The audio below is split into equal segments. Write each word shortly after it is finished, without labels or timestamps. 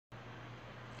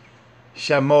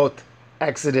Shemot,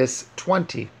 Exodus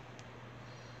 20.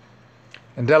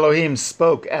 And Elohim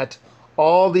spoke at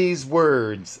all these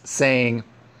words, saying,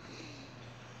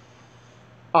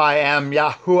 I am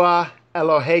Yahuwah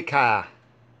Eloheka,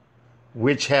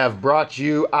 which have brought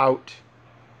you out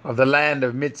of the land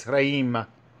of Mitzrayim,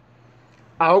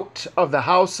 out of the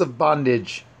house of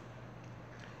bondage.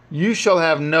 You shall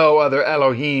have no other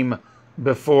Elohim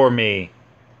before me.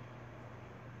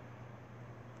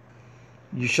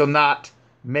 You shall not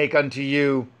make unto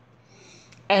you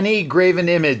any graven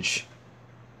image,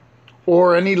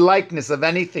 or any likeness of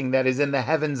anything that is in the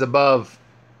heavens above,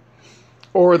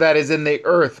 or that is in the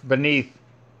earth beneath,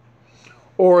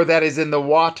 or that is in the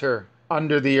water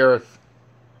under the earth.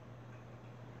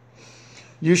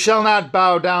 You shall not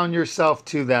bow down yourself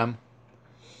to them,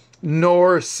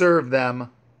 nor serve them,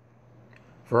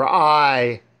 for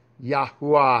I,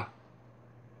 Yahuwah,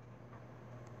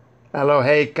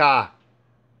 Eloheka,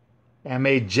 am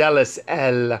a jealous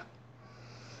El,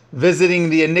 visiting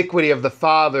the iniquity of the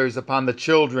fathers upon the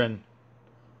children,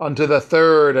 unto the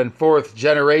third and fourth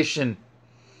generation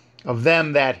of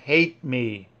them that hate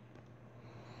me,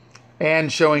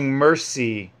 and showing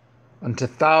mercy unto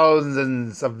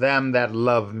thousands of them that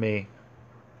love me,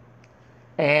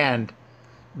 and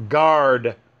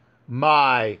guard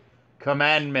my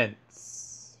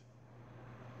commandments.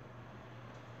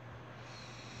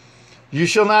 You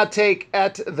shall not take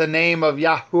at the name of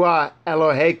Yahuwah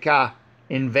Eloheka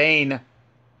in vain,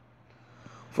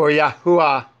 for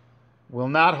Yahuwah will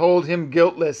not hold him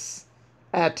guiltless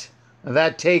at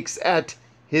that takes at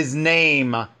his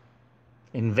name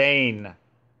in vain.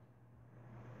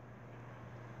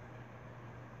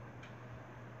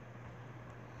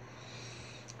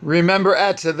 Remember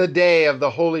at the day of the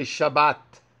holy Shabbat.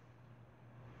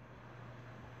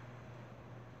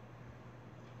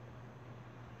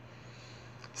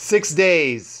 Six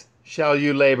days shall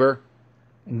you labor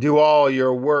and do all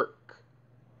your work.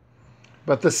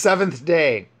 But the seventh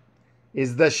day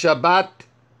is the Shabbat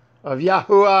of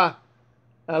Yahuwah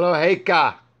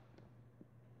Eloheka.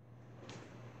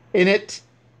 In it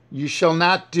you shall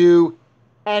not do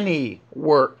any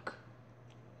work,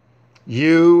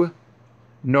 you,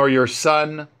 nor your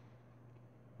son,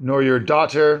 nor your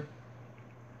daughter,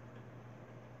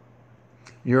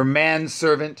 your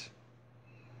manservant,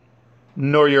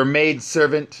 nor your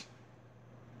maidservant,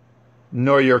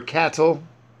 nor your cattle,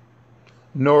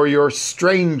 nor your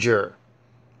stranger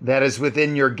that is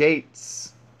within your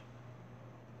gates.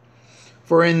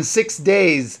 For in 6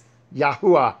 days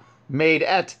Yahuwah made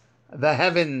at the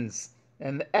heavens,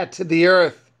 and at the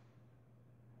earth,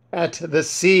 at the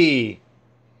sea,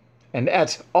 and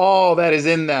at all that is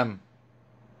in them,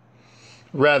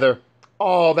 rather,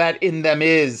 all that in them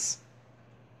is,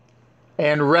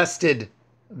 and rested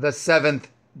the seventh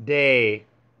day.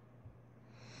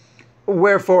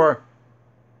 Wherefore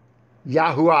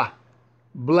Yahuwah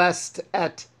blessed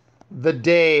at the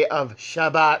day of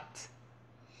Shabbat,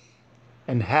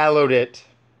 and hallowed it.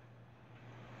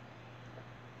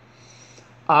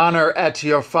 Honor at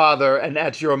your father and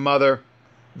at your mother,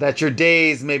 that your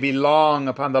days may be long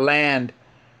upon the land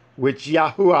which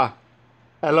Yahuwah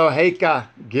Eloheka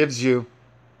gives you.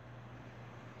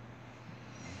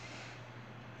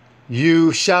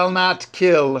 You shall not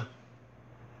kill.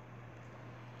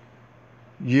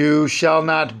 You shall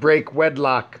not break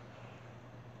wedlock.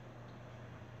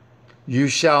 You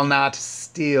shall not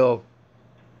steal.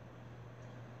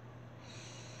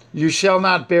 You shall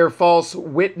not bear false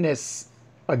witness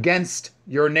against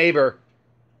your neighbor.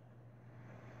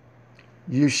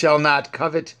 You shall not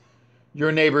covet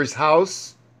your neighbor's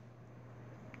house.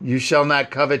 You shall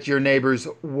not covet your neighbor's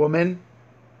woman,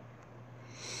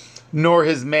 nor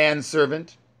his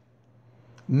manservant,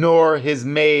 nor his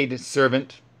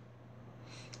maidservant,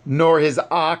 nor his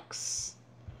ox,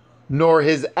 nor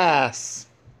his ass,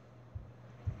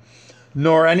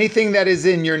 nor anything that is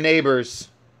in your neighbor's,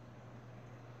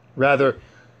 rather,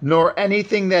 nor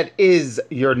anything that is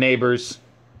your neighbor's.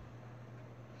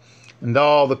 And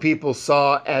all the people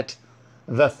saw at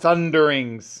the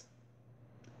thunderings,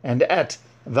 and at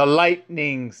the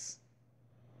lightnings,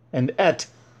 and at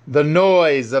the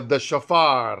noise of the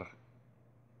shofar,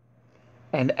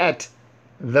 and at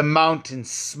the mountain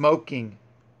smoking.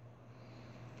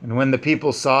 And when the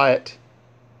people saw it,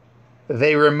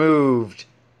 they removed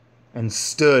and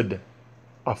stood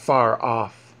afar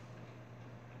off.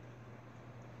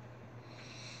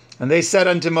 And they said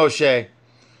unto Moshe,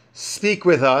 Speak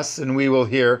with us, and we will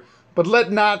hear, but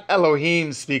let not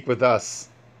Elohim speak with us,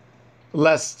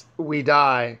 lest we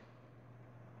die.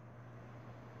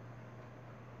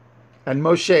 And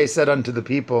Moshe said unto the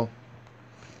people,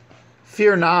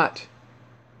 Fear not,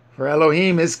 For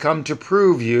Elohim is come to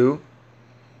prove you,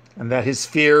 and that his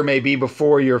fear may be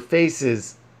before your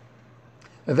faces,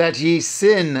 that ye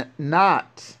sin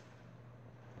not.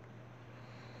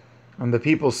 And the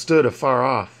people stood afar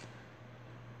off,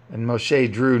 and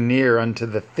Moshe drew near unto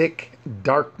the thick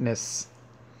darkness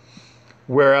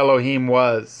where Elohim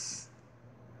was.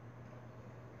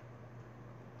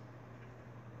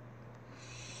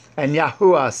 And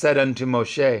Yahuwah said unto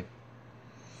Moshe,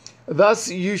 Thus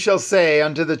you shall say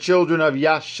unto the children of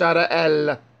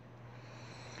Yashara'el,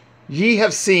 Ye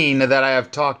have seen that I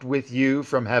have talked with you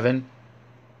from heaven.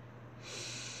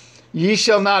 Ye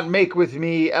shall not make with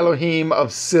me Elohim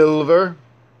of silver,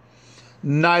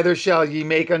 neither shall ye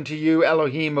make unto you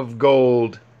Elohim of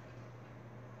gold.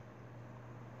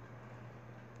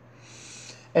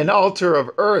 An altar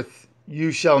of earth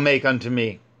you shall make unto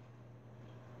me,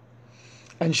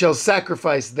 and shall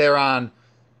sacrifice thereon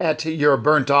at your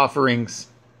burnt offerings,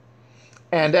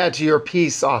 and at your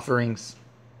peace offerings,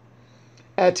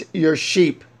 at your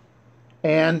sheep,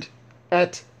 and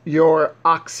at your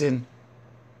oxen.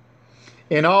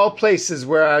 In all places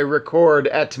where I record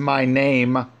at my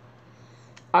name,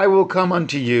 I will come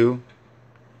unto you,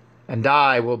 and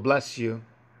I will bless you.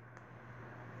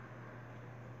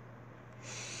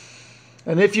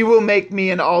 And if you will make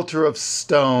me an altar of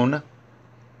stone,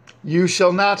 you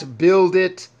shall not build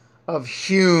it of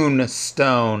hewn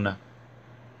stone.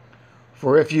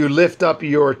 For if you lift up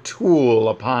your tool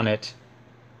upon it,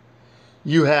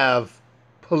 you have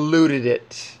polluted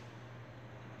it.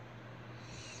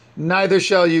 Neither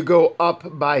shall you go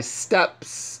up by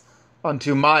steps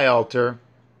unto my altar,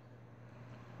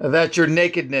 that your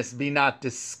nakedness be not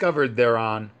discovered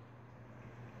thereon.